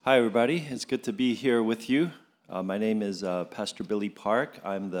Hi, everybody. It's good to be here with you. My name is Pastor Billy Park.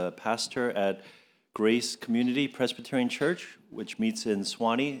 I'm the pastor at Grace Community Presbyterian Church, which meets in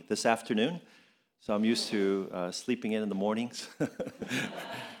Swanee this afternoon. So I'm used to sleeping in the mornings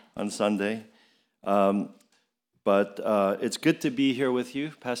on Sunday. But it's good to be here with you.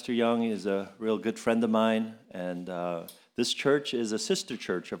 Pastor Young is a real good friend of mine, and this church is a sister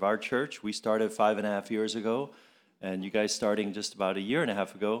church of our church. We started 5.5 years ago, and you guys starting just about 1.5 years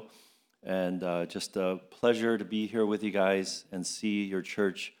ago. And just a pleasure to be here with you guys and see your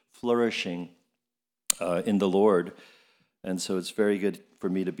church flourishing in the Lord. And so it's very good for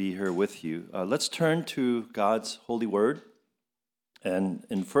me to be here with you. Let's turn to God's holy word. And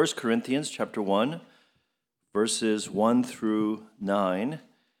in 1 Corinthians chapter 1, verses 1 through 9.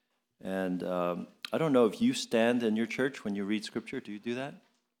 And I don't know if you stand in your church when you read Scripture. Do you do that?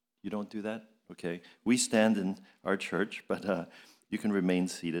 You don't do that? Okay. We stand in our church, but you can remain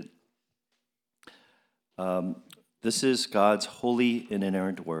seated. This is God's holy and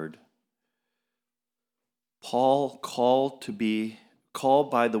inerrant word. Paul, called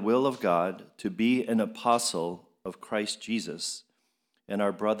by the will of God to be an apostle of Christ Jesus, and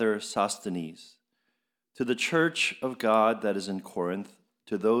our brother Sosthenes, to the church of God that is in Corinth,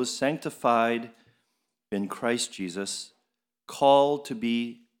 to those sanctified in Christ Jesus, called to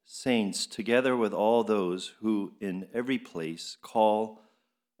be saints, together with all those who in every place call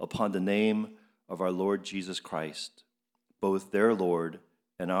upon the name of our Lord Jesus Christ, both their Lord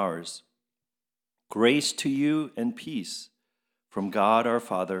and ours. Grace to you and peace from God our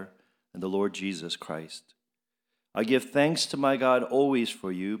Father and the Lord Jesus Christ. I give thanks to my God always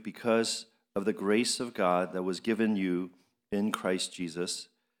for you because of the grace of God that was given you in Christ Jesus,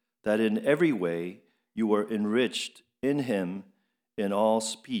 that in every way you were enriched in him in all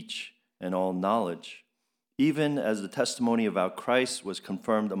speech and all knowledge, even as the testimony about Christ was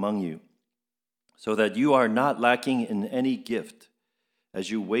confirmed among you, so that you are not lacking in any gift as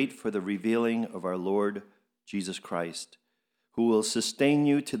you wait for the revealing of our Lord Jesus Christ, who will sustain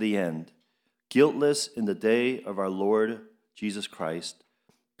you to the end, guiltless in the day of our Lord Jesus Christ.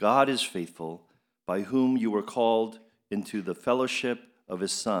 God is faithful, by whom you were called into the fellowship of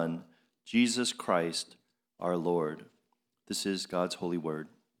his Son, Jesus Christ, our Lord. This is God's holy word.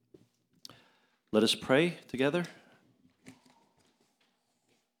 Let us pray together.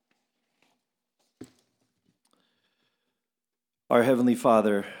 Our Heavenly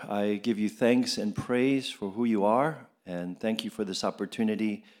Father, I give you thanks and praise for who you are, and thank you for this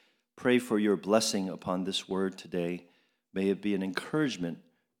opportunity. Pray for your blessing upon this word today. May it be an encouragement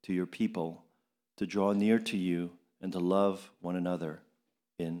to your people to draw near to you and to love one another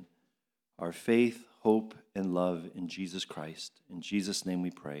in our faith, hope, and love in Jesus Christ. In Jesus' name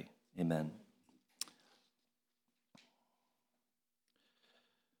we pray. Amen.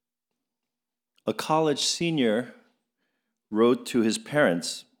 A college senior wrote to his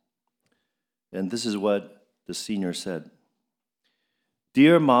parents, and this is what the senior said.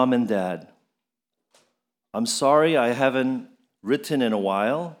 Dear Mom and Dad, I'm sorry I haven't written in a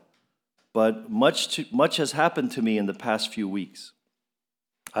while, but much has happened to me in the past few weeks.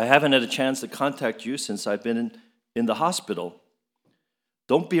 I haven't had a chance to contact you since I've been in the hospital.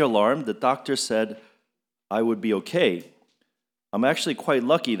 Don't be alarmed. The doctor said I would be okay. I'm actually quite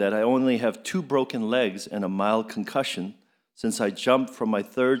lucky that I only have 2 broken legs and a mild concussion since I jumped from my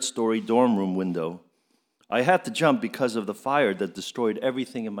 3rd-story dorm room window. I had to jump because of the fire that destroyed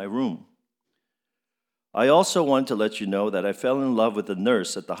everything in my room. I also want to let you know that I fell in love with a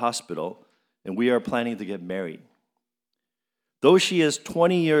nurse at the hospital, and we are planning to get married. Though she is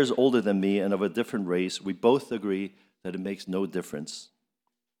 20 years older than me and of a different race, we both agree that it makes no difference.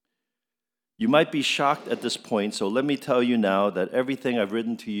 You might be shocked at this point, so let me tell you now that everything I've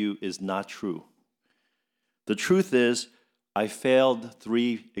written to you is not true. The truth is, I failed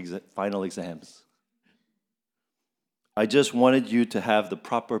 3 final exams. I just wanted you to have the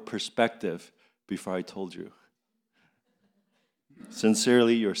proper perspective before I told you.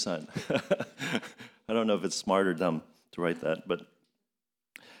 Sincerely, your son. I don't know if it's smart or dumb to write that, but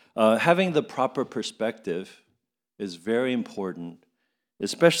having the proper perspective is very important,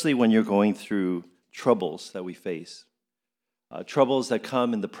 especially when you're going through troubles that we face. Troubles that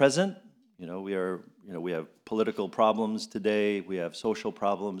come in the present. We have political problems today. We have social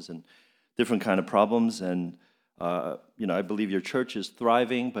problems and different kind of problems. And I believe your church is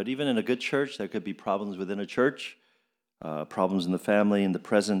thriving. But even in a good church, there could be problems within a church, problems in the family, in the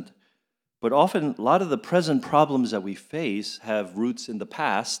present. But often, a lot of the present problems that we face have roots in the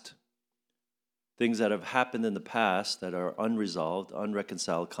past, things that have happened in the past that are unresolved,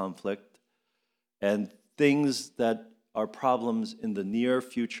 unreconciled conflict, and things that are problems in the near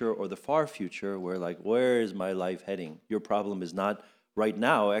future or the far future where like, where is my life heading? Your problem is not right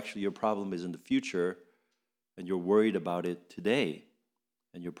now. Actually, your problem is in the future, and you're worried about it today.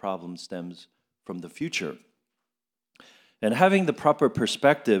 And your problem stems from the future. And having the proper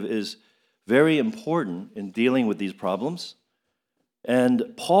perspective is very important in dealing with these problems.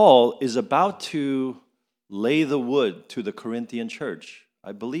 And Paul is about to lay the wood to the Corinthian church.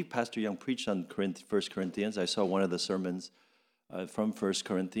 I believe Pastor Young preached on 1 Corinthians. I saw one of the sermons from 1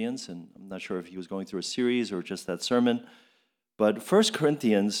 Corinthians, and I'm not sure if he was going through a series or just that sermon. But 1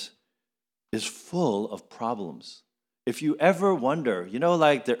 Corinthians is full of problems. If you ever wonder,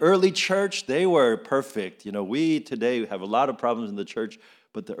 like the early church, they were perfect. We today have a lot of problems in the church,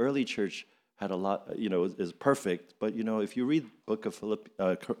 but the early church had a lot, is perfect. But, if you read the book of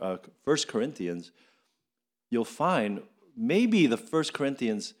 1 Corinthians, you'll find maybe the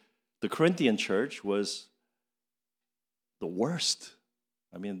Corinthian church was the worst.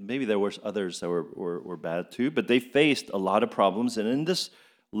 I mean, maybe there were others that were bad too, but they faced a lot of problems. And in this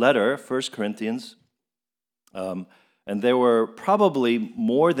letter, 1 Corinthians, and there were probably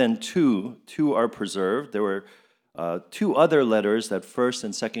more than two are preserved. There were two other letters that 1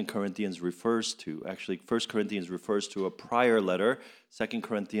 and 2 Corinthians refers to. Actually, 1 Corinthians refers to a prior letter. 2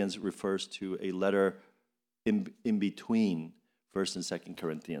 Corinthians refers to a letter in between 1 and 2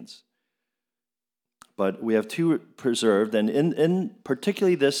 Corinthians. But we have two preserved, and in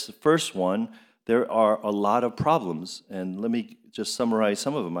particularly this first one, there are a lot of problems. And let me just summarize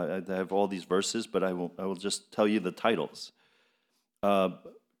some of them. I have all these verses, but I will just tell you the titles.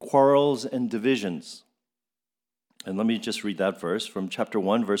 Quarrels and divisions. And let me just read that verse from chapter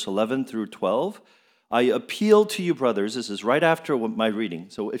 1, verse 11 through 12. I appeal to you, brothers. This is right after my reading.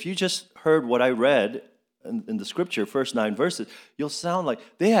 So if you just heard what I read in the scripture, first 9 verses, you'll sound like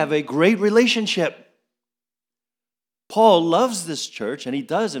they have a great relationship. Paul loves this church, and he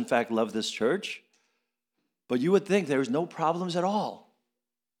does, in fact, love this church. But you would think there's no problems at all.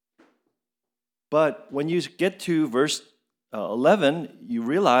 But when you get to verse 11, you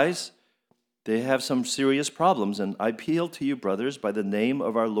realize they have some serious problems. And I appeal to you, brothers, by the name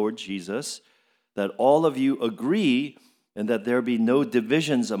of our Lord Jesus, that all of you agree and that there be no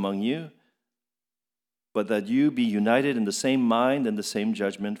divisions among you, but that you be united in the same mind and the same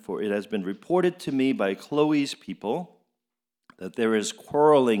judgment. For it has been reported to me by Chloe's people that there is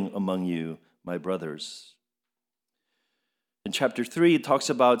quarreling among you, my brothers. In chapter 3, it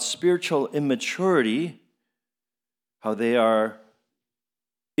talks about spiritual immaturity, how they are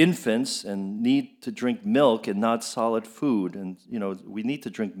infants and need to drink milk and not solid food. And, we need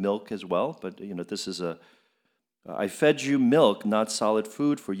to drink milk as well, but, this is I fed you milk, not solid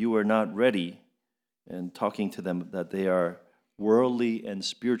food, for you are not ready. And talking to them that they are worldly and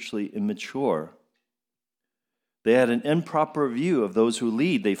spiritually immature. They had an improper view of those who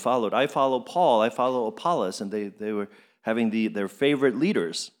lead. I follow Paul, I follow Apollos, and they were having their favorite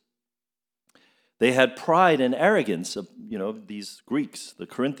leaders. They had pride and arrogance of, these Greeks, the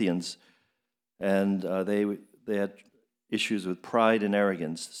Corinthians, and they had issues with pride and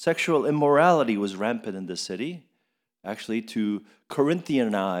arrogance. Sexual immorality was rampant in the city. Actually, to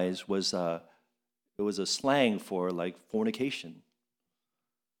Corinthianize was it was a slang for like fornication.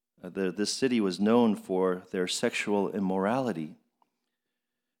 This city was known for their sexual immorality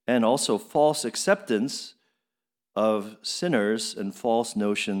and also false acceptance of sinners and false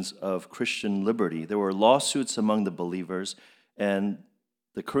notions of Christian liberty. There were lawsuits among the believers, and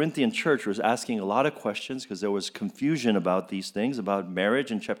the Corinthian church was asking a lot of questions because there was confusion about these things, about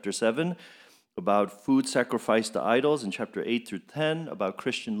marriage in chapter 7, about food sacrificed to idols in chapter 8 through 10, about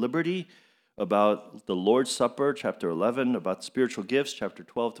Christian liberty, about the Lord's Supper, chapter 11, about spiritual gifts, chapter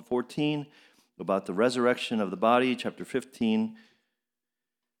 12 to 14, about the resurrection of the body, chapter 15,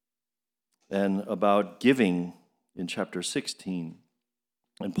 and about giving in chapter 16.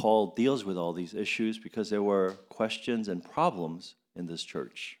 And Paul deals with all these issues because there were questions and problems in this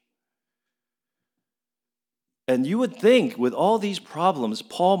church. And you would think with all these problems,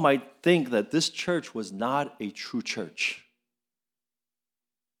 Paul might think that this church was not a true church.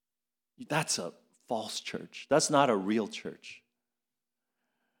 That's a false church. That's not a real church.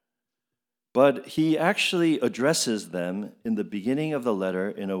 But he actually addresses them in the beginning of the letter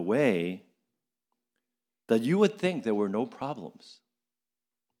in a way that you would think there were no problems.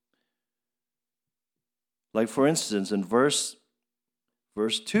 Like, for instance, in verse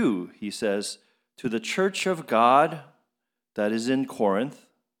 2, he says, to the church of God that is in Corinth,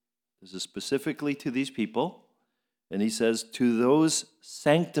 this is specifically to these people, and he says, to those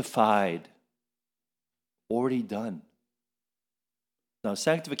sanctified, already done. Now,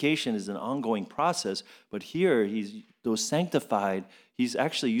 sanctification is an ongoing process, but here he's those sanctified, he's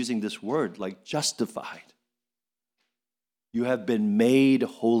actually using this word like justified. You have been made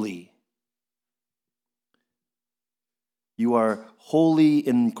holy. You are holy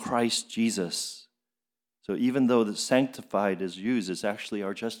in Christ Jesus. So even though the sanctified is used, it's actually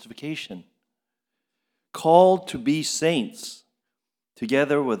our justification. Called to be saints,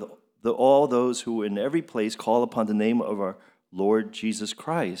 together with all those who in every place call upon the name of our Lord Jesus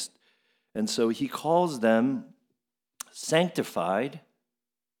Christ. And so he calls them sanctified,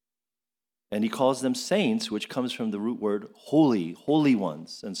 and he calls them saints, which comes from the root word holy, holy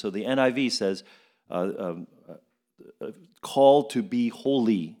ones. And so the NIV says, called to be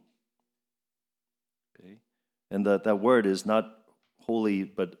holy. Okay? And that word is not holy,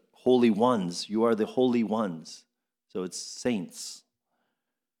 but holy ones. You are the holy ones. So it's saints.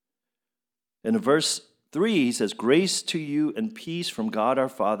 And in verse 3, he says, grace to you and peace from God our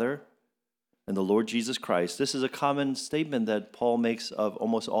Father and the Lord Jesus Christ. This is a common statement that Paul makes of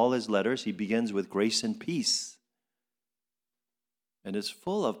almost all his letters. He begins with grace and peace. And it's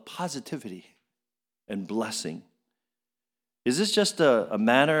full of positivity and blessing. Is this just a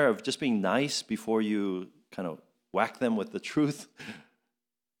manner of just being nice before you kind of whack them with the truth?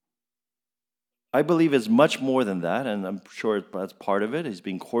 I believe it's much more than that, and I'm sure that's part of it. He's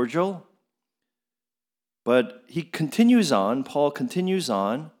being cordial. But he continues on, Paul continues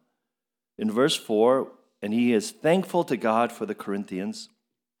on in verse 4, and he is thankful to God for the Corinthians.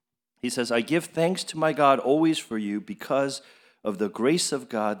 He says, I give thanks to my God always for you because of the grace of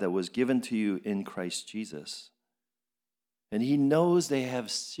God that was given to you in Christ Jesus. And he knows they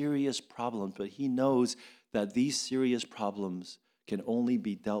have serious problems, but he knows that these serious problems can only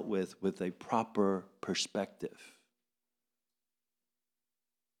be dealt with a proper perspective.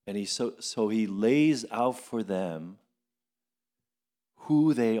 And so he lays out for them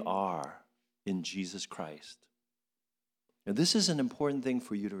who they are in Jesus Christ. And this is an important thing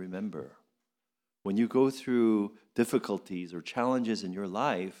for you to remember. When you go through difficulties or challenges in your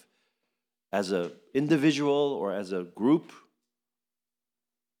life, as an individual or as a group,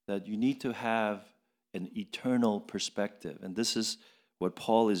 that you need to have an eternal perspective. And this is what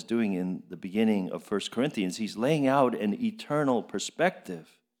Paul is doing in the beginning of 1 Corinthians. He's laying out an eternal perspective.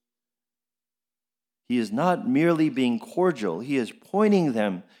 He is not merely being cordial. He is pointing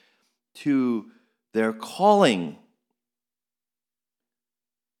them to their calling.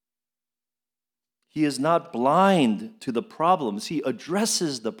 He is not blind to the problems. He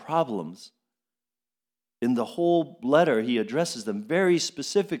addresses the problems. In the whole letter, he addresses them very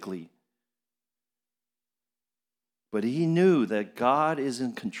specifically. But he knew that God is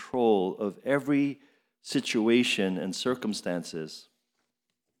in control of every situation and circumstances.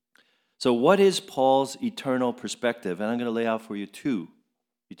 So what is Paul's eternal perspective? And I'm going to lay out for you two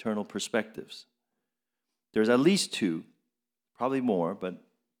eternal perspectives. There's at least two, probably more, but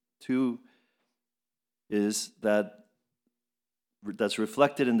two is that's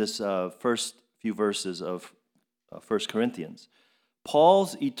reflected in this first few verses of 1 Corinthians.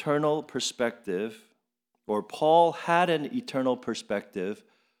 Paul's eternal perspective, or Paul had an eternal perspective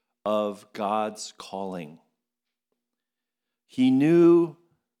of God's calling. He knew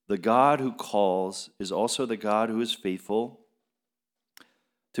the God who calls is also the God who is faithful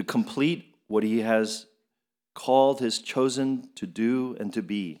to complete what he has called his chosen to do and to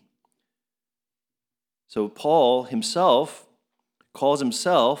be. So Paul himself calls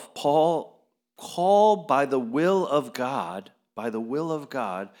himself, Paul called by the will of God,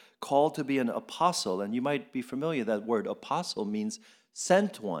 called to be an apostle. And you might be familiar, that word apostle means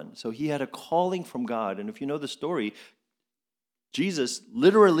sent one. So he had a calling from God. And if you know the story, Jesus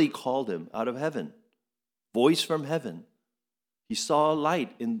literally called him out of heaven, voice from heaven. He saw a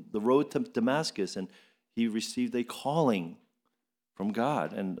light in the road to Damascus, and he received a calling from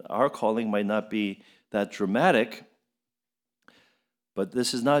God. And our calling might not be that dramatic, but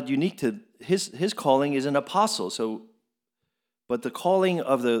this is not unique to his calling is an apostle. But the calling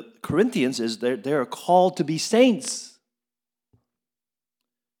of the Corinthians is they're called to be saints.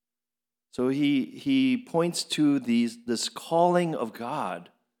 So he points to this calling of God.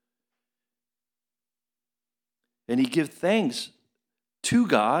 And he gives thanks to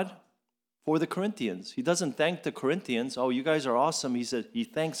God for the Corinthians. He doesn't thank the Corinthians, oh, you guys are awesome. He said he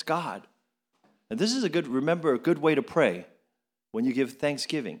thanks God. And this is a good way to pray when you give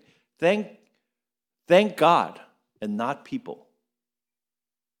thanksgiving. Thank God and not people.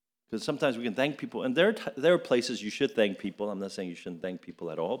 Because sometimes we can thank people, and there are places you should thank people. I'm not saying you shouldn't thank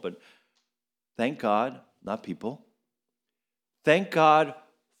people at all, but thank God, not people. Thank God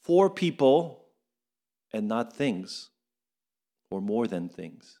for people and not things, or more than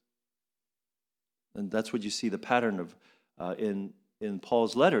things. And that's what you see the pattern of in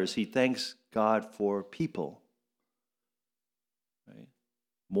Paul's letters. He thanks God for people, right?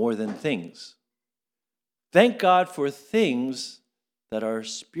 More than things. Thank God for things that are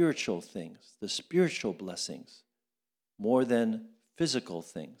spiritual things, the spiritual blessings, more than physical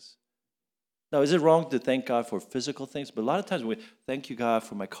things. Now, is it wrong to thank God for physical things? But a lot of times we thank you, God,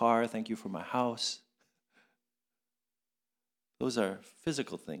 for my car, thank you for my house. Those are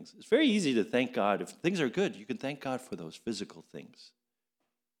physical things. It's very easy to thank God. If things are good, you can thank God for those physical things.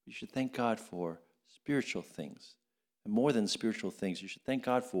 You should thank God for spiritual things. And more than spiritual things, you should thank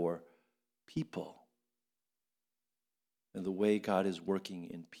God for people and the way God is working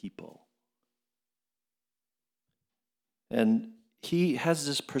in people. And he has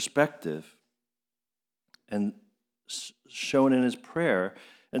this perspective and shown in his prayer.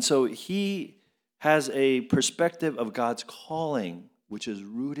 And so he has a perspective of God's calling, which is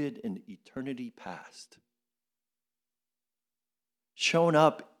rooted in eternity past, shown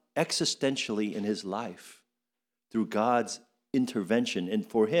up existentially in his life through God's intervention. And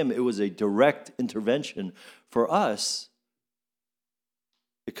for him, it was a direct intervention. For us,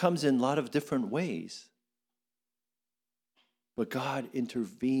 it comes in a lot of different ways. But God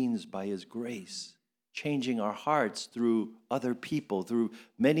intervenes by his grace, changing our hearts through other people, through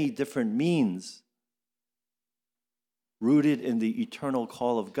many different means, rooted in the eternal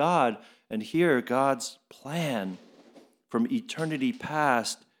call of God. And here, God's plan from eternity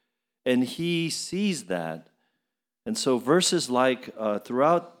past, and he sees that. And so verses like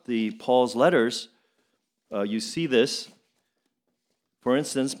throughout Paul's letters, you see this. For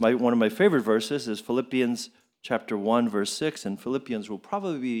instance, one of my favorite verses is Philippians chapter 1, verse 6. And Philippians will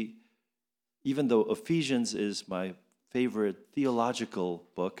probably be, even though Ephesians is my favorite theological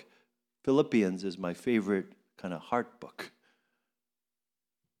book, Philippians is my favorite kind of heart book.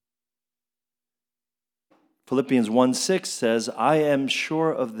 Philippians 1:6 says, I am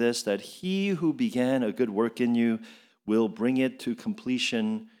sure of this, that he who began a good work in you will bring it to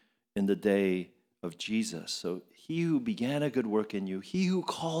completion in the day of Jesus. So he who began a good work in you, he who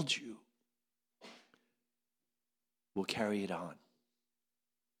called you, will carry it on.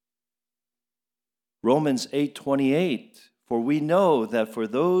 Romans 8:28, for we know that for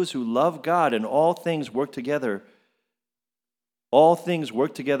those who love God and all things work together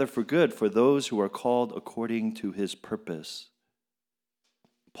for good for those who are called according to his purpose.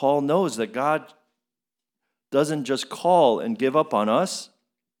 Paul knows that God doesn't just call and give up on us.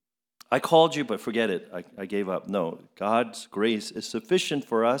 I called you, but forget it. I gave up. No, God's grace is sufficient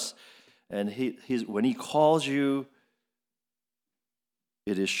for us. And when he calls you,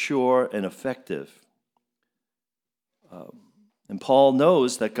 it is sure and effective. And Paul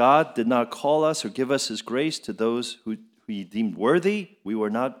knows that God did not call us or give us his grace to those who he deemed worthy.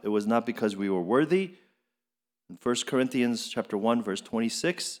 It was not because we were worthy. In 1 Corinthians chapter 1, verse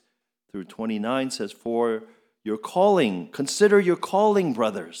 26 through 29 says, for your calling, consider your calling,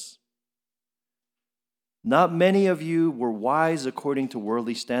 brothers. Not many of you were wise according to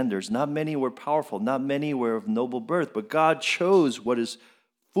worldly standards. Not many were powerful. Not many were of noble birth. But God chose what is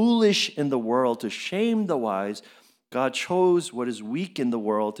foolish in the world to shame the wise. God chose what is weak in the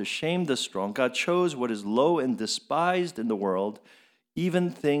world to shame the strong. God chose what is low and despised in the world,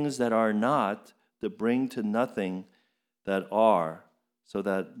 even things that are not, to bring to nothing that are, so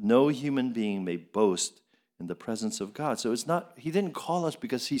that no human being may boast in the presence of God. So it's not, he didn't call us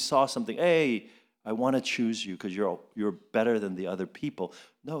because he saw something, hey, I want to choose you because you're better than the other people.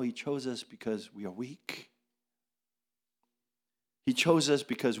 No, he chose us because we are weak. He chose us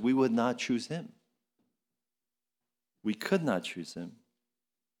because we would not choose him. We could not choose him.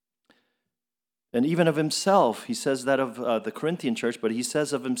 And even of himself, he says that of the Corinthian church, but he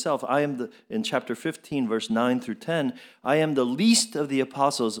says of himself, in chapter 15, verse 9 through 10, I am the least of the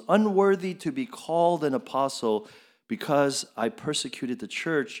apostles, unworthy to be called an apostle because I persecuted the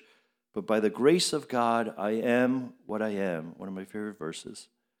church, but by the grace of God, I am what I am. One of my favorite verses.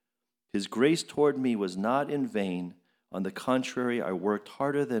 His grace toward me was not in vain. On the contrary, I worked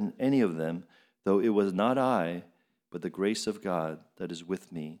harder than any of them, though it was not I, but the grace of God that is with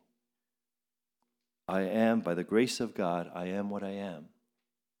me. I am, by the grace of God, I am what I am.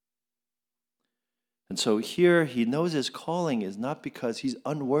 And so here he knows his calling is not because he's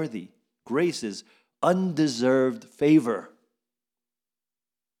unworthy. Grace is undeserved favor.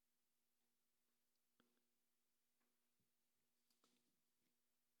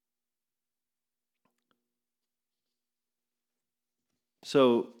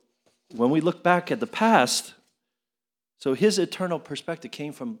 So when we look back at the past, so his eternal perspective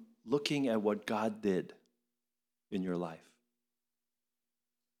came from looking at what God did in your life.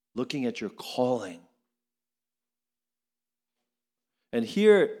 looking at your calling. And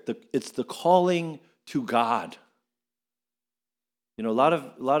here, it's the calling to God. You know,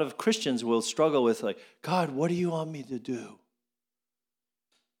 a lot of Christians will struggle with like, God, what do you want me to do?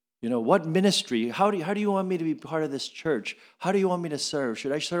 You know, what ministry? How do you want me to be part of this church? How do you want me to serve?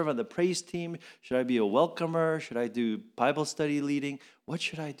 Should I serve on the praise team? Should I be a welcomer? Should I do Bible study leading? What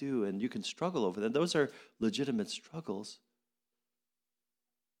should I do? And you can struggle over that. Those are legitimate struggles.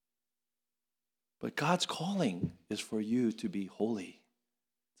 But God's calling is for you to be holy.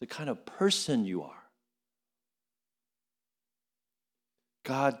 It's the kind of person you are.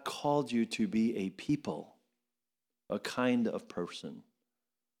 God called you to be a people, a kind of person.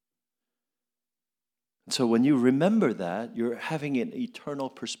 And so when you remember that, you're having an eternal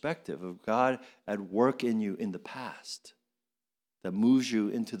perspective of God at work in you in the past that moves you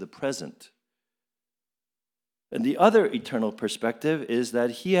into the present. And the other eternal perspective is that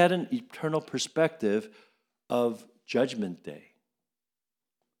he had an eternal perspective of Judgment Day.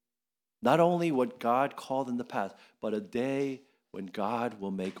 Not only what God called in the past, but a day when God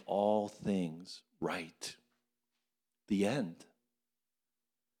will make all things right. The end.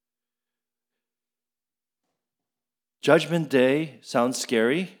 Judgment Day sounds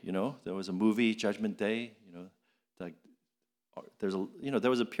scary. You know, there was a movie, Judgment Day. You know, like there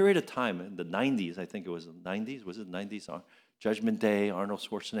was a period of time in the 90s. I think it was the 90s. Was it 90s? Judgment Day, Arnold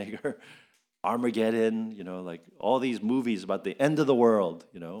Schwarzenegger, Armageddon. You know, like all these movies about the end of the world.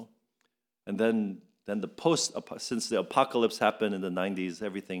 You know, and then the since the apocalypse happened in the 90s,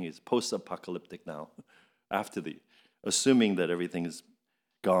 everything is post-apocalyptic now. Assuming that everything is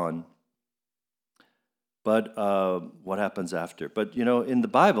gone. But what happens after? But, you know, in the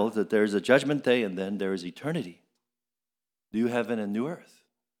Bible, that there's a judgment day and then there is eternity. New heaven and new earth.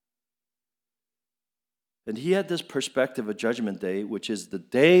 And he had this perspective of judgment day, which is the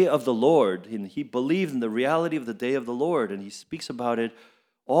day of the Lord. And he believed in the reality of the day of the Lord. And he speaks about it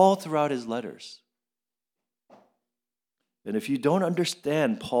all throughout his letters. And if you don't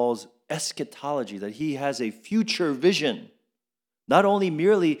understand Paul's eschatology, that he has a future vision, not only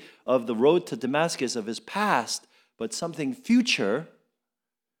merely of the road to Damascus of his past, but something future.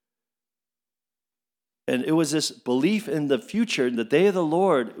 And it was this belief in the future, in the day of the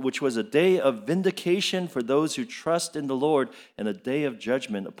Lord, which was a day of vindication for those who trust in the Lord and a day of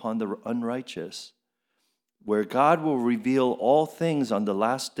judgment upon the unrighteous, where God will reveal all things on the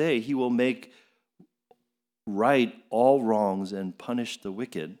last day. He will make right all wrongs and punish the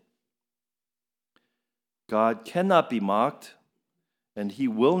wicked. God cannot be mocked, and he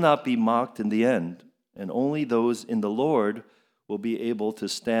will not be mocked in the end. And only those in the Lord will be able to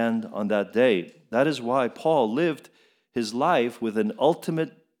stand on that day. That is why Paul lived his life with an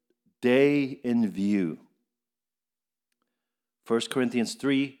ultimate day in view. 1 Corinthians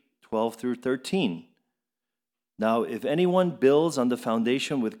 3:12 through 13. Now, if anyone builds on the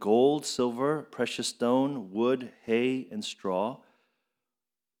foundation with gold, silver, precious stone, wood, hay, and straw,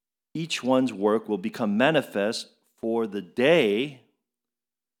 each one's work will become manifest, for the day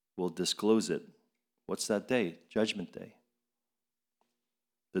will disclose it. What's that day? Judgment Day.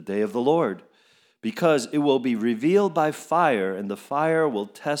 The day of the Lord. Because it will be revealed by fire, and the fire will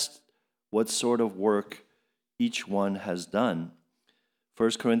test what sort of work each one has done.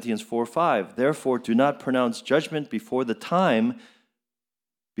 1 Corinthians 4:5. Therefore, do not pronounce judgment before the time,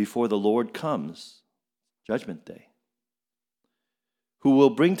 before the Lord comes. Judgment Day. Who will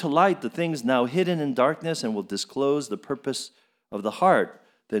bring to light the things now hidden in darkness and will disclose the purpose of the heart.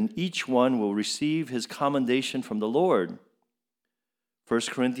 Then each one will receive his commendation from the Lord. 1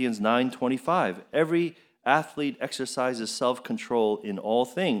 Corinthians 9:25. Every athlete exercises self-control in all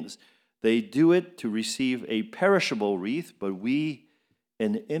things. They do it to receive a perishable wreath, but we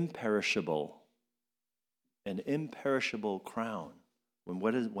an imperishable crown.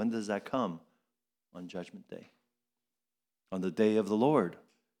 When does that come? On Judgment Day. On the day of the Lord,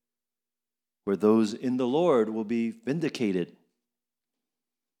 where those in the Lord will be vindicated.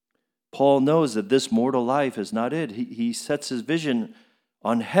 Paul knows that this mortal life is not it. He sets his vision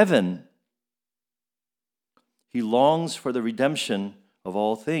on heaven. He longs for the redemption of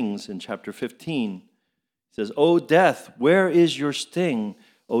all things in chapter 15. He says, O death, where is your sting?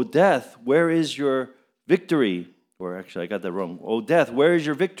 O death, where is your victory? Or actually, I got that wrong. O death, where is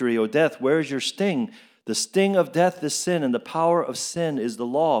your victory? O death, where is your sting? The sting of death is sin, and the power of sin is the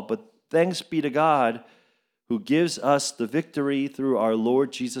law. But thanks be to God, who gives us the victory through our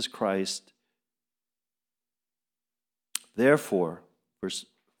Lord Jesus Christ. Therefore, verse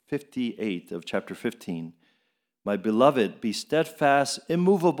 58 of chapter 15, my beloved, be steadfast,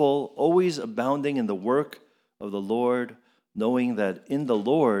 immovable, always abounding in the work of the Lord, knowing that in the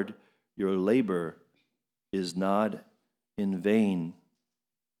Lord your labor is not in vain.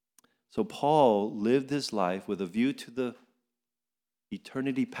 So Paul lived his life with a view to the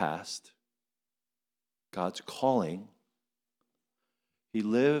eternity past, God's calling. He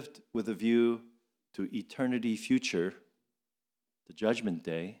lived with a view to eternity future, the judgment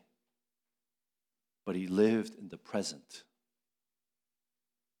day, but he lived in the present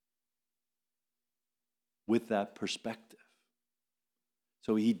with that perspective.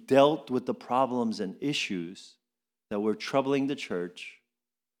 So he dealt with the problems and issues that were troubling the church,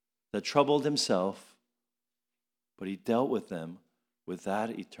 that troubled himself, but he dealt with them with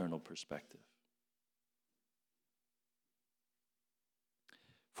that eternal perspective.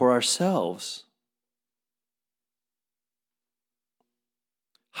 For ourselves,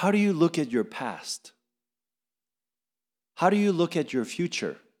 how do you look at your past? How do you look at your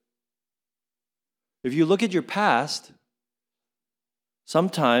future? If you look at your past,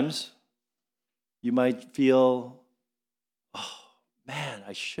 sometimes you might feel, oh man,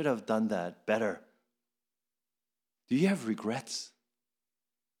 I should have done that better. Do you have regrets?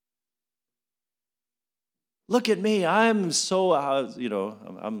 Look at me, I'm so,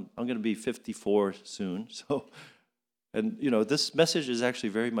 I'm going to be 54 soon. So, and this message is actually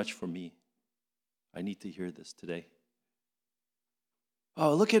very much for me. I need to hear this today.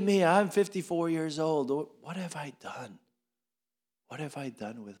 Oh, look at me, I'm 54 years old. What have I done? What have I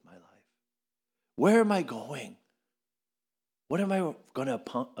done with my life? Where am I going? What am I going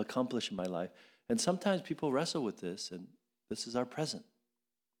to accomplish in my life? And sometimes people wrestle with this, and this is our present.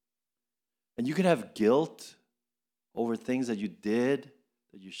 And you can have guilt over things that you did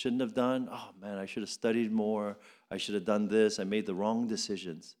that you shouldn't have done. Oh man, I should have studied more. I should have done this. I made the wrong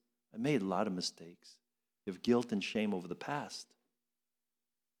decisions. I made a lot of mistakes. You have guilt and shame over the past.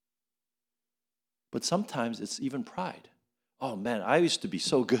 But sometimes it's even pride. Oh man, I used to be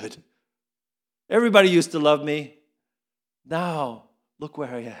so good. Everybody used to love me. Now, look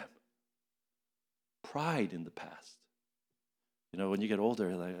where I am. Pride in the past. When you get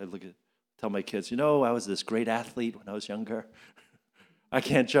older, tell my kids, I was this great athlete when I was younger. I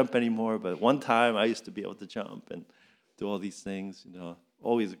can't jump anymore, but one time I used to be able to jump and do all these things,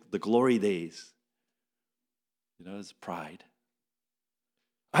 always the glory days. It's pride.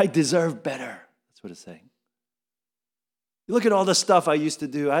 I deserve better. That's what it's saying. You look at all the stuff I used to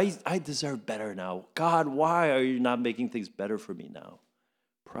do. I deserve better now. God, why are you not making things better for me now?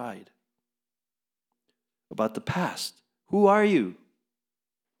 Pride. About the past. Who are you?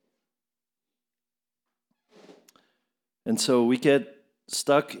 And so we get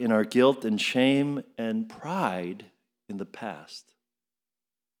stuck in our guilt and shame and pride in the past.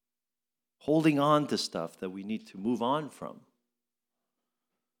 Holding on to stuff that we need to move on from.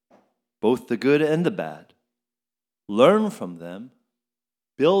 Both the good and the bad. Learn from them,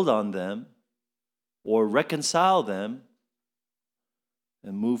 build on them, or reconcile them,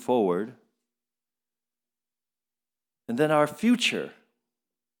 and move forward. And then our future.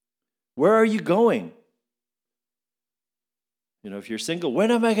 Where are you going? If you're single,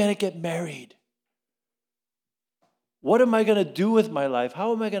 when am I going to get married? What am I going to do with my life?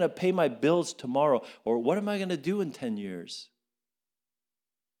 How am I going to pay my bills tomorrow? Or what am I going to do in 10 years?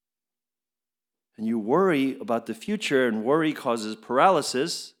 And you worry about the future, and worry causes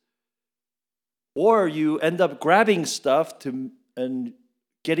paralysis. Or you end up grabbing stuff and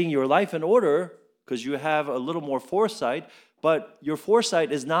getting your life in order because you have a little more foresight, but your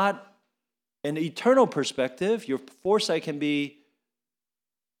foresight is not an eternal perspective. Your foresight can be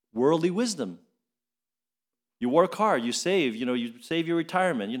worldly wisdom. You work hard, you save, you save your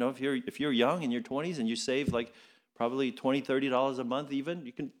retirement. If you're young in your 20s and you save like probably $20, $30 a month even,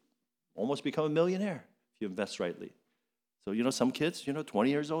 you can almost become a millionaire if you invest rightly. So, some kids, 20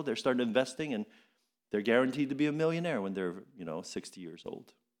 years old, they're starting investing and they're guaranteed to be a millionaire when they're, 60 years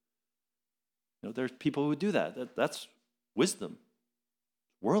old. There's people who do that. That's wisdom,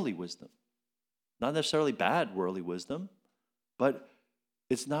 worldly wisdom. Not necessarily bad worldly wisdom, but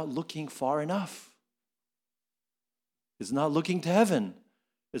it's not looking far enough. It's not looking to heaven.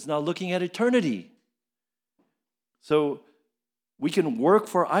 It's not looking at eternity. So we can work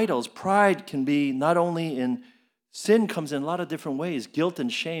for idols. Pride can be not only in, sin comes in a lot of different ways, guilt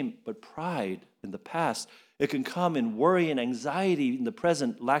and shame, but pride in the past. It can come in worry and anxiety in the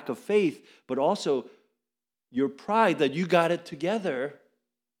present, lack of faith, but also your pride that you got it together.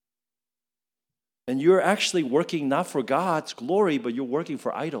 And you're actually working not for God's glory, but you're working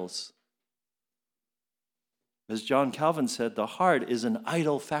for idols. As John Calvin said, the heart is an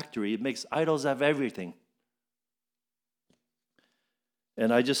idol factory. It makes idols of everything.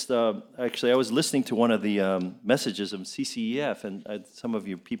 And I just, actually, I was listening to one of the messages of CCEF, and some of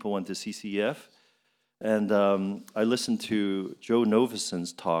you people went to CCEF. And I listened to Joe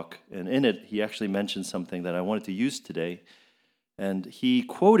Novuson's talk, and in it, he actually mentioned something that I wanted to use today. And he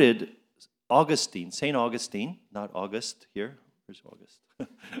quoted Augustine, St. Augustine, not August here. Where's August?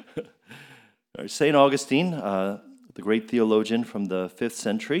 St. Augustine, the great theologian from the 5th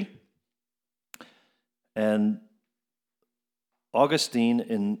century. And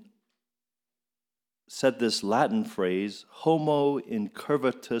Augustine said this Latin phrase, homo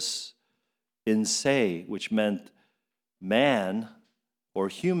incurvatus in se, which meant man or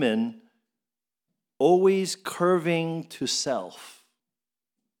human always curving to self.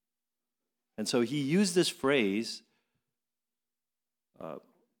 And so he used this phrase,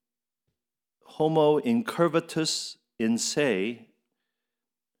 homo incurvatus in se,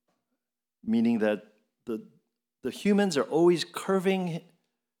 meaning that the humans are always curving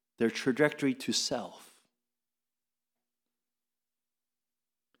their trajectory to self.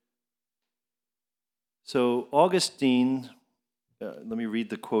 So Augustine, let me read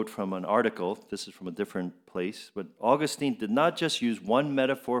the quote from an article. This is from a different place. But Augustine did not just use one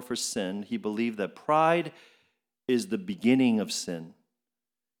metaphor for sin. He believed that pride is the beginning of sin.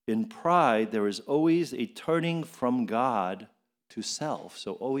 In pride, there is always a turning from God to self.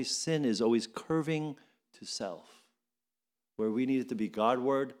 So sin is always curving to self. Where we need it to be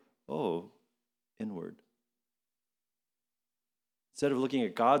Godward, inward. Instead of looking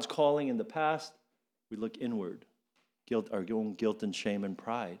at God's calling in the past, we look inward, our own guilt and shame and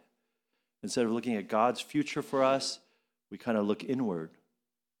pride. Instead of looking at God's future for us, we kind of look inward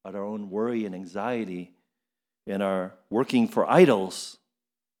at our own worry and anxiety and our working for idols.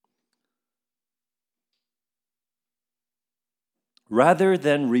 Rather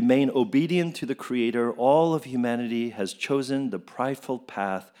than remain obedient to the Creator, all of humanity has chosen the prideful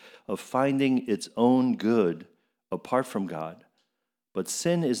path of finding its own good apart from God. But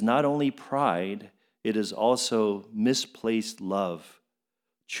sin is not only pride, it is also misplaced love,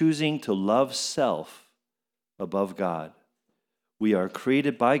 choosing to love self above God. We are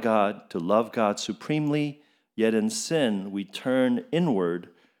created by God to love God supremely, yet in sin we turn inward,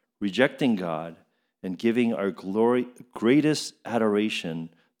 rejecting God and giving our greatest adoration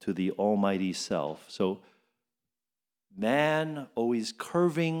to the Almighty Self. So man always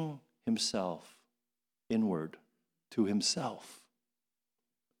curving himself inward to himself.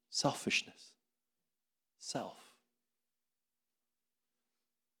 Selfishness. Self.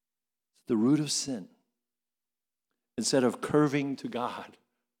 It's the root of sin. Instead of curving to God,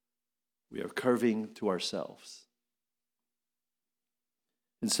 we are curving to ourselves.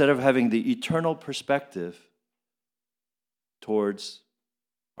 Instead of having the eternal perspective towards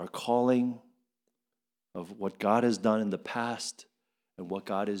our calling of what God has done in the past and what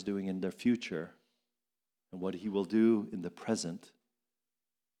God is doing in the future and what He will do in the present,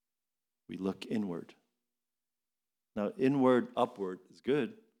 we look inward. Now, inward, upward is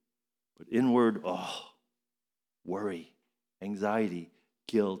good, but inward, worry, anxiety,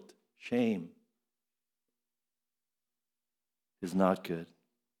 guilt, shame is not good.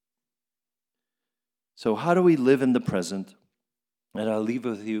 So how do we live in the present? And I'll leave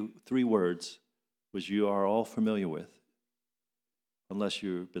with you 3 words, which you are all familiar with, unless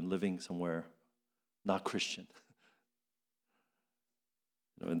you've been living somewhere not Christian.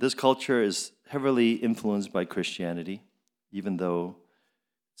 And this culture is heavily influenced by Christianity, even though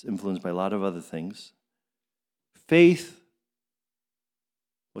it's influenced by a lot of other things. Faith,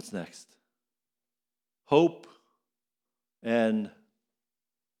 what's next? Hope, and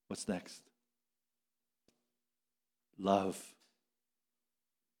what's next? Love.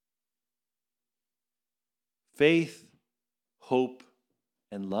 Faith, hope,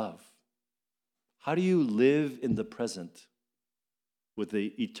 and love. How do you live in the present with the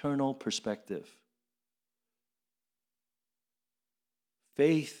eternal perspective?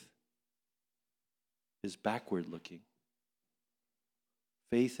 Faith is backward looking.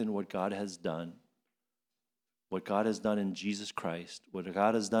 Faith in what God has done, what God has done in Jesus Christ, what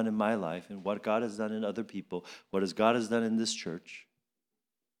God has done in my life, and what God has done in other people, what God has done in this church.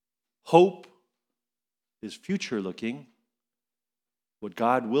 Hope is future looking, what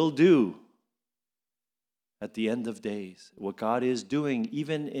God will do at the end of days, what God is doing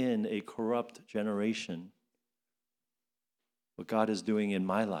even in a corrupt generation, what God is doing in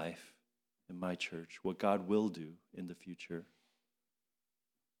my life, in my church, what God will do in the future.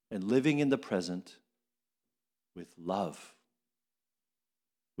 And living in the present with love,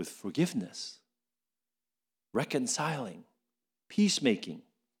 with forgiveness, reconciling, peacemaking,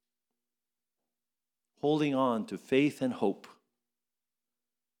 holding on to faith and hope,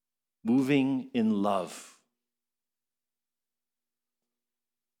 moving in love.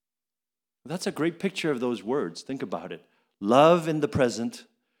 That's a great picture of those words. Think about it. Love in the present,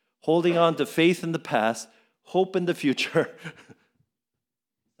 holding on to faith in the past, hope in the future.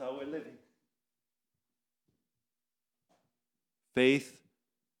 That's how we're living. Faith,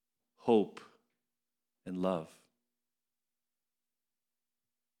 hope, and love.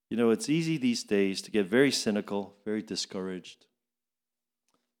 You know, it's easy these days to get very cynical, very discouraged.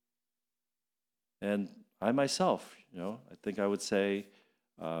 And I myself, I think I would say,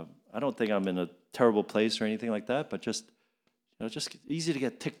 I don't think I'm in a terrible place or anything like that, but just easy to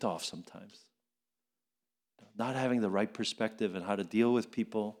get ticked off sometimes. Not having the right perspective and how to deal with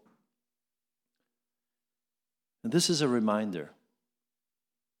people. And this is a reminder.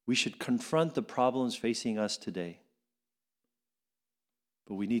 We should confront the problems facing us today.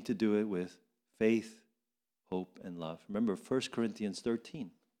 But we need to do it with faith, hope, and love. Remember 1 Corinthians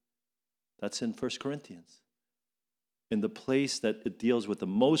 13. That's in 1 Corinthians. In the place that it deals with the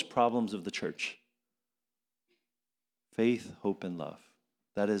most problems of the church. Faith, hope, and love.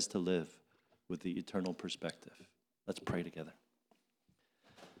 That is to live with the eternal perspective. Let's pray together.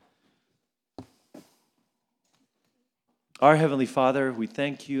 Our Heavenly Father, we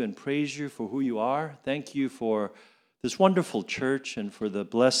thank you and praise you for who you are. Thank you for this wonderful church and for the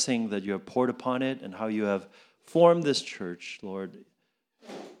blessing that you have poured upon it and how you have formed this church, Lord,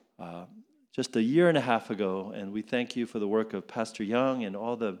 just a year and a half ago. And we thank you for the work of Pastor Young and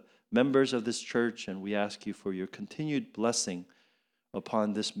all the members of this church. And we ask you for your continued blessing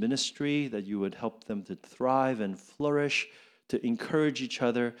upon this ministry, that you would help them to thrive and flourish, to encourage each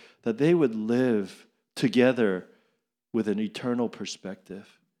other, that they would live together with an eternal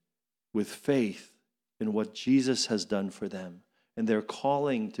perspective, with faith in what Jesus has done for them, and their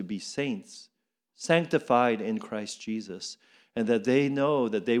calling to be saints, sanctified in Christ Jesus, and that they know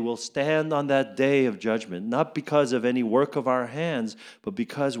that they will stand on that day of judgment, not because of any work of our hands, but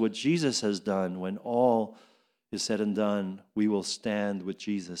because what Jesus has done. When all is said and done, we will stand with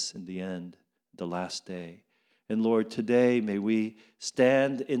Jesus in the end, the last day. And Lord, today may we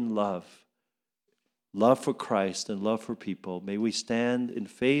stand in love for Christ and love for people. May we stand in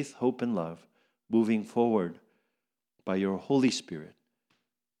faith, hope, and love, moving forward by your Holy Spirit,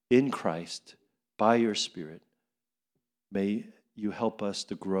 in Christ, by your Spirit. May you help us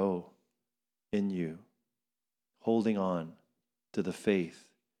to grow in you, holding on to the faith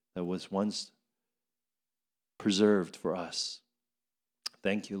that was once preserved for us.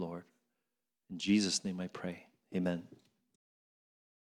 Thank you, Lord. In Jesus' name I pray. Amen.